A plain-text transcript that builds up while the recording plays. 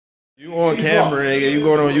You on camera, nigga. You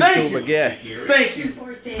going on YouTube again. Thank you.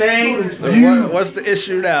 Thank you. What's the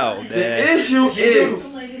issue now? The issue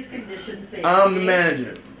is I'm the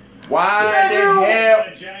manager. Why the hell?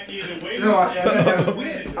 No,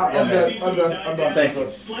 thank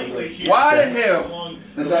you. Why the hell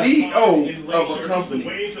the CEO of a company?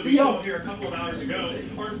 Okay.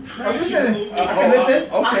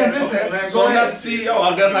 So I'm not the CEO.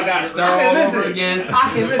 I guess I got to start all over again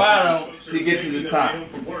from the bottom to get to the top.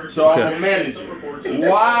 So I'm a manager.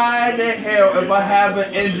 Why the hell, if I have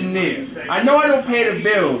an engineer, I know I don't pay the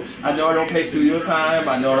bills. I know I don't pay studio time.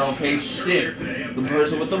 I know I don't pay shit. The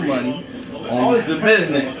person with the money owns the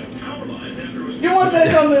business. You want to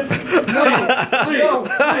say something? Please.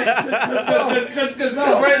 Because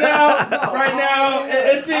right now,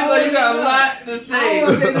 it seems like you got a lot to say.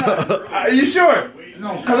 Are you sure?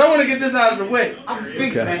 No. Because I want to get this out of the way. I can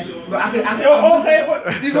speak, man. But okay,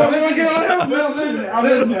 what? You going to get on him? No, listen.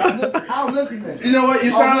 I'm listening. You know what? You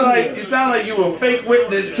sound like you a fake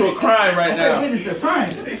witness to a crime right now. Fake witness to a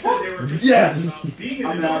crime? Yes.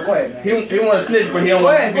 I'm not quiet, man. He want to snitch, but he don't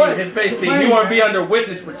want to speak his face. See, he want to be under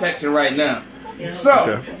witness protection right now.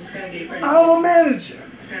 So, I'm a manager.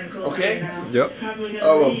 Okay? Yep.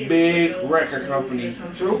 Of a big record company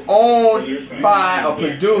owned by a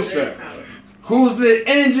producer who's the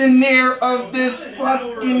engineer of this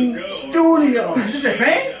fucking studio. Is this a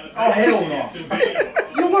fan? Oh, hell no.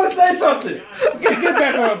 You want to say something? Get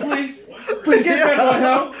back on him, please. Please get back on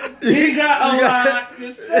him. He got a lot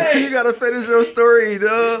to say. You gotta finish your story,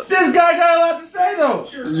 dog. This guy got a lot to say, though.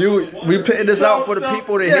 We putting this out for the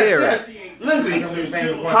people to hear. Yes. Listen,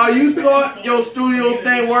 how you thought your studio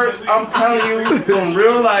thing works, I'm telling you, from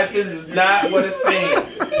real life, this is not what it's saying.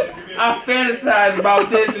 I fantasize about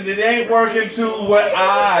this, and it ain't working to what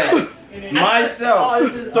I, myself,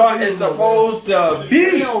 thought it's supposed to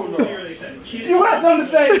be. You got something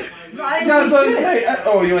to say? No, I ain't got something to say.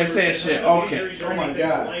 Oh, you ain't saying shit. Okay. Oh my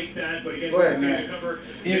God. Go ahead, man.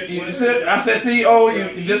 You said, I said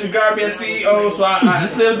CEO, you disregard me as CEO, so I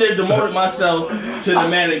sit there demoted myself to the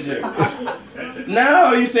manager.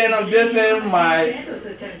 Now you saying I'm dissing my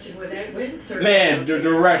man, the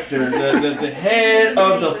director, the head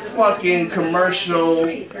of the fucking commercial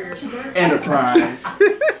enterprise.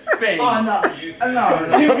 Oh no.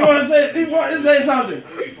 You want to say something?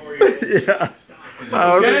 Yeah.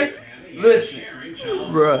 Okay? Listen.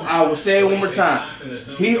 Bruh. I will say it one more time.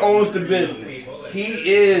 He owns the business. He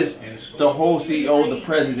is the whole CEO, the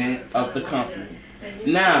president of the company.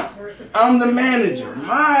 Now, I'm the manager.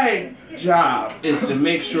 My job is to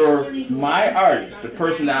make sure my artist, the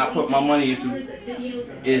person that I put my money into,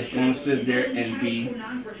 is going to sit there and be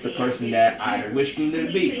the person that I wish them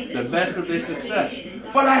to be. The best of their success.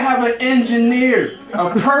 But I have an engineer, a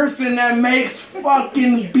person that makes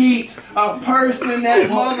fucking beats, a person that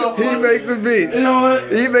motherfucker. He make the beats. You know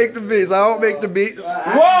what? He make the beats. I don't make the beats.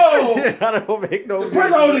 Whoa! I don't make no beats. The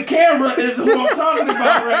person on the camera is who I'm talking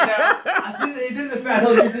about right now. He did the fast.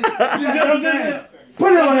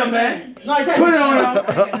 Put it on him, man. No, I can't. Put it on him.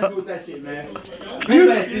 I can't do with that shit, man.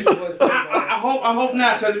 I hope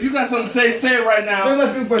not, because if you got something to say it right now.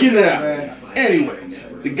 Get it out. Anyways,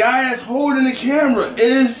 the guy that's holding the camera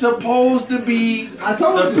is supposed to be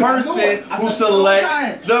the person who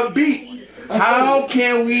selects the beat. How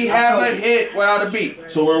can we have a hit without a beat?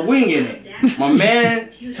 So we're winging it. My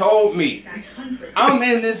man told me, I'm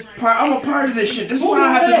in this part. I'm a part of this shit. This is what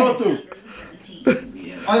I have to go through.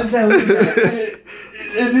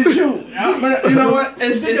 Is it true? You know what?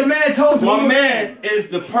 The man told you. My man is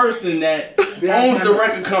the person that owns the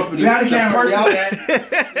record company. The person that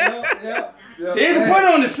he didn't put it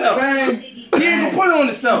on himself. He didn't put it on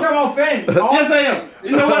himself. You're talking about fame. Yes, I am.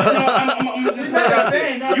 You know what? I'm just put it out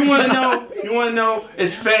there. You want to know? You want to know?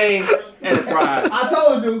 It's Fame Enterprise. I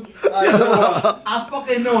told you. I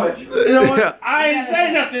fucking know it. You know what? I ain't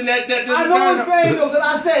say nothing that I know it's Fame though, because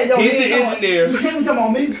I said, yo, he's the engineer. You can't talk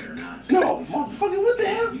about me. No, motherfucker, what the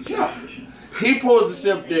hell? No. He supposed to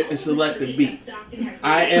sit there and select the beat.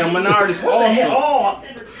 I am an artist also.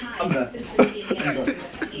 I'm done.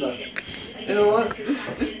 You know what?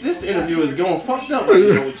 This interview is going fucked up right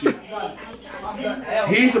now with you.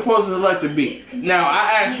 He's supposed to select the beat. Now,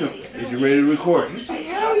 I asked him, is you ready to record? He said,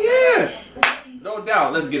 hell yeah. No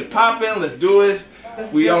doubt. Let's get it popping. Let's do it.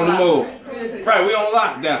 We on the move. Right, we on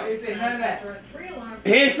lockdown.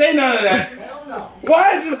 He ain't say none of that.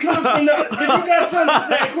 Why is this coming from the... If you got something to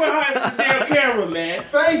say, quit hiding the damn camera, man.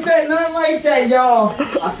 He said nothing like that, y'all.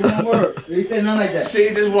 I said one word. He said nothing like that. See,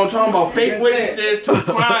 this is what I'm talking about. Fake witnesses to a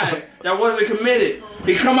crime that wasn't committed.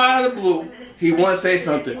 He come out of the blue. He want to say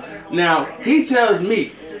something. Now, he tells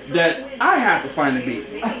me that I have to find the beat.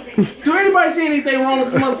 Do anybody see anything wrong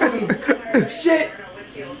with this motherfucking shit?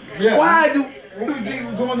 Yeah. Why do... What we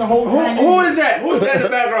doing the whole time? Who is that? Who is that in the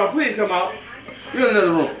background? Please come out. You're in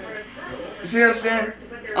another room. You see what I'm saying?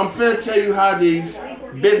 I'm finna tell you how these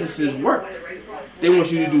businesses work. They want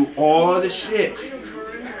you to do all the shit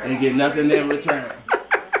and get nothing in return.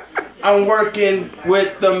 I'm working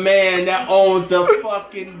with the man that owns the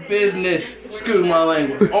fucking business. Excuse my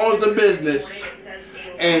language. Owns the business.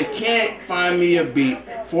 And can't find me a beat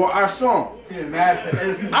for our song.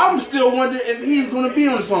 I'm still wondering if he's going to be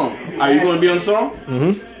on the song. Are you going to be on the song?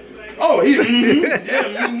 Mm-hmm. Oh, yeah.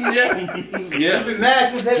 He's been mad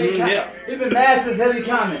since Heavy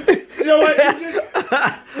comment. You know what?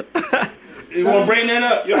 You want to bring that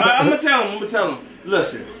up? I'm going to tell him.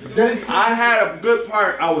 Listen, I had a good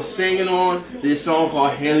part I was singing on this song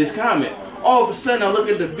called Haley's Comment. All of a sudden, I look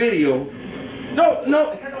at the video.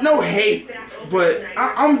 No hate, but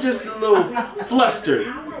I'm just a little flustered.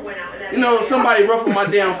 You know, somebody ruffled my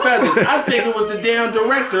damn feathers. I think it was the damn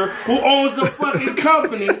director who owns the fucking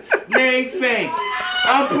company named Fame.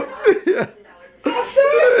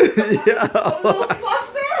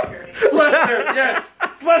 Flustered, yes.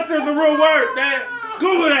 Flustered is a real word, man.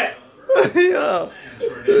 Google that. Yeah.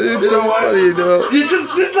 You know what? Funny, you just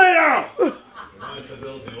lay down.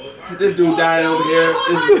 This dude dying over here.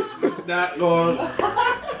 This is not going.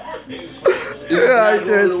 Yeah, I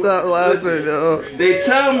can't stop laughing, though. They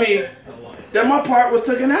tell me that my part was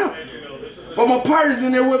taken out, but my part is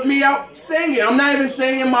in there with me out singing. I'm not even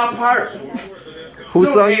singing my part. Who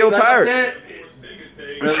sung your part? Really?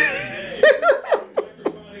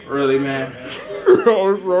 Really, man? It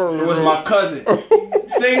was my cousin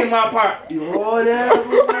singing my part.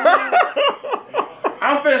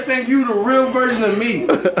 I'm finna sing you the real version of me.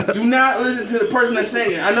 Do not listen to the person that's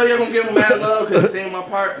singing. I know you're gonna give him mad love because he's singing my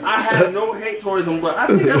part. I have no hate towards him, but I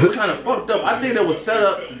think that was kind of fucked up. I think that was set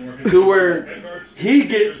up to where he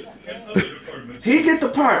get the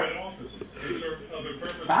part.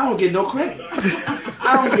 But I don't get no credit.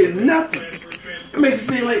 I don't get nothing. It makes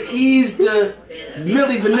it seem like he's the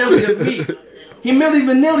Milli Vanilli of me. He Milli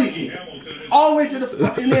Vanilli me all the way to the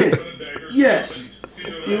fucking end. Yes.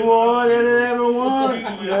 You all that I ever want,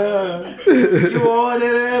 you all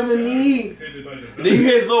that I ever need. Then you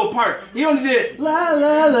hear his little part. He only did la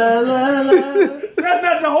la la la la. That's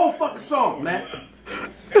not the whole fucking song, man.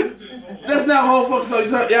 That's not the whole fucking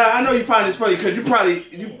song. Yeah, I know you find this funny because you probably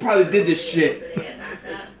did this shit.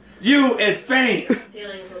 You and Fame.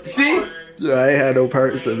 See? Yeah, I ain't had no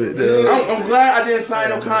parts of it, though. I'm glad I didn't sign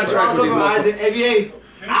no contract with these motherfuckers.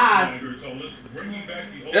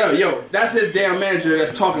 Yo, that's his damn manager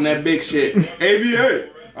that's talking that big shit. AVA.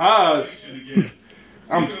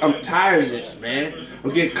 I'm tired of this, man.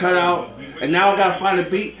 I'm getting cut out, and now I gotta find a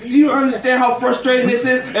beat. Do you understand how frustrating this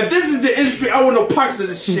is? If this is the industry, I want no parts of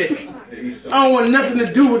this shit. I don't want nothing to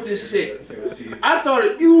do with this shit. I thought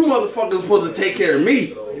that you motherfuckers were supposed to take care of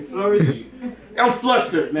me. I'm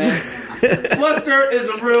flustered, man. Flustered is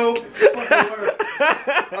a real fucking word.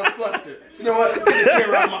 I'm flustered. You know what? Get the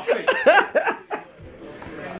camera out of my face.